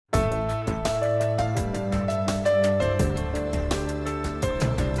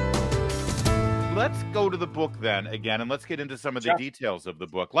let's go to the book then again, and let's get into some of the Sure. details of the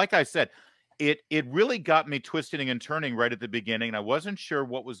book. Like I said, it really got me twisting and turning right at the beginning, and I wasn't sure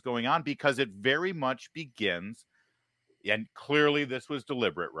what was going on because it very much begins, and clearly this was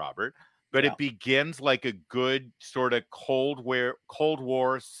deliberate, Robert, but Yeah. it begins like a good sort of Cold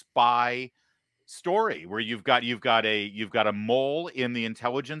War spy story where you've got a mole in the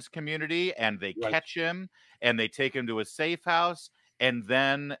intelligence community, and they Right. catch him and they take him to a safe house, and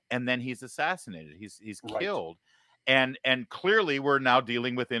then he's assassinated, he's Right. killed. And clearly we're now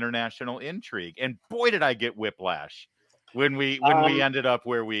dealing with international intrigue, and boy did I get whiplash when we Um, ended up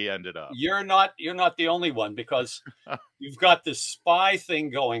where we ended up. you're not the only one, because you've got this spy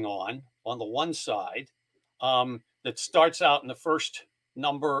thing going on the one side, that starts out in the first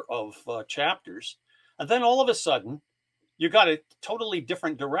number of chapters, and then all of a sudden you got a totally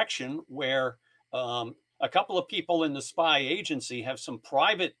different direction where a couple of people in the spy agency have some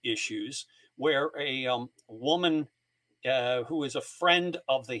private issues where a woman who is a friend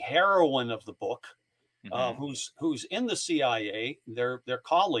of the heroine of the book, Hmm. who's in the CIA, their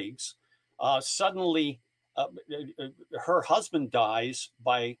colleagues, suddenly her husband dies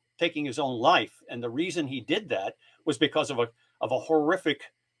by taking his own life, and the reason he did that was because of a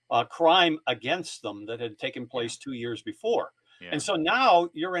horrific crime against them that had taken Yeah, place 2 years before. And yeah. so now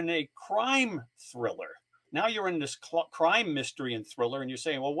you're in a crime thriller. Now you're in this crime mystery and thriller, and you're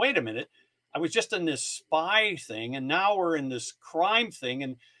saying, "Well, wait a minute, I was just in this spy thing, and now we're in this crime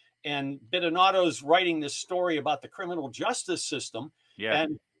thing." And Bidinotto's writing this story about the criminal justice system, Yeah.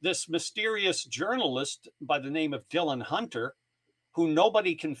 and this mysterious journalist by the name of Dylan Hunter, who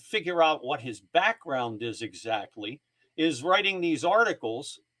nobody can figure out what his background is exactly, is writing these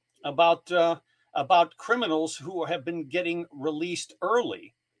articles about criminals who have been getting released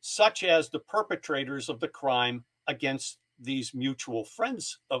early, such as the perpetrators of the crime against these mutual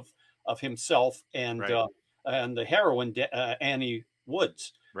friends of himself Right. and the heroine Annie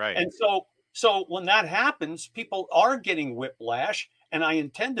Woods. Right. And so when that happens, people are getting whiplash, and I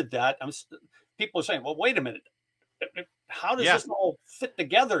intended that. People are saying, "Well, wait a minute, how does Yeah. this all fit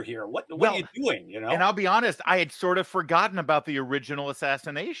together here? What are Well, you doing?" and I'll be honest, I had sort of forgotten about the original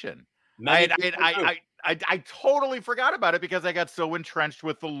assassination. I Many had I had people I do. I I totally forgot about it because I got so entrenched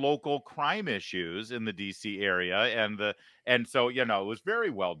with the local crime issues in the DC area, and so, it was very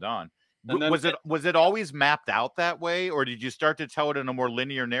well done. And then Was it always mapped out that way, or did you start to tell it in a more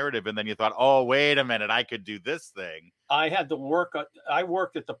linear narrative, and then you thought, "Oh, wait a minute, I could do this thing." I had to work. I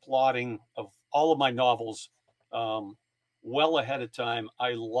worked at the plotting of all of my novels um, well ahead of time.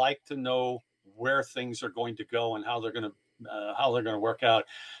 I like to know where things are going to go and how they're going to work out.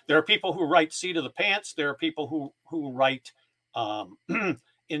 There are people who write seat of the pants. There are people who write um,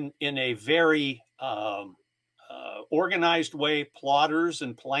 in a very organized way, plotters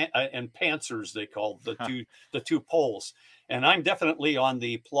and pantsers, they call the two poles. And I'm definitely on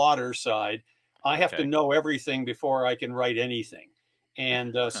the plotter side. I have to Okay. know everything before I can write anything.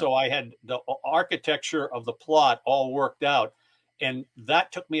 And so I had the architecture of the plot all worked out. And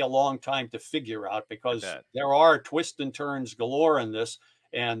that took me a long time to figure out, I because bet. there are twists and turns galore in this,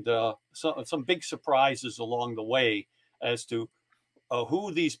 and some big surprises along the way as to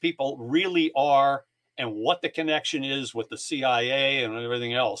who these people really are and what the connection is with the CIA and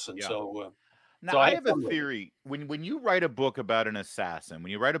everything else. And Yeah. Now, so I I had have a fun with it. theory. When you write a book about an assassin,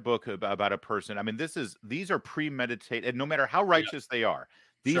 when you write a book about a person, I mean, these are premeditated, and no matter how Yeah, righteous they are,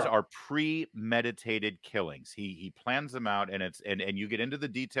 these sure. are premeditated killings. He plans them out, and you get into the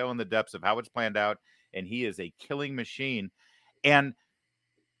detail and the depths of how it's planned out, and he is a killing machine. And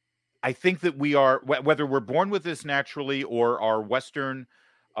I think that we are, whether we're born with this naturally or our Western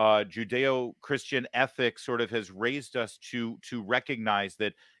Judeo-Christian ethics sort of has raised us to recognize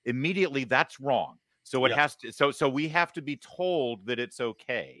that immediately that's wrong. So it Yes. has to. So we have to be told that it's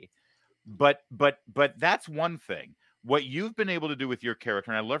okay. But that's one thing. What you've been able to do with your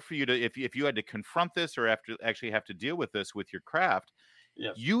character, and I'd love for you to, if you had to confront this or actually have to deal with this with your craft,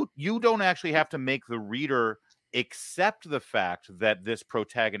 Yes. you don't actually have to make the reader accept the fact that this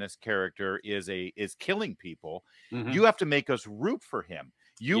protagonist character is killing people. Hmm. You have to make us root for him.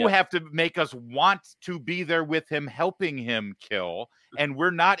 You Yes. have to make us want to be there with him, helping him kill, and we're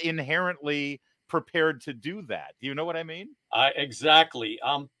not inherently prepared to do that. Do you know what I mean? Exactly.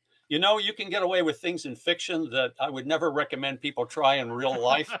 You can get away with things in fiction that I would never recommend people try in real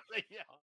life. Yeah.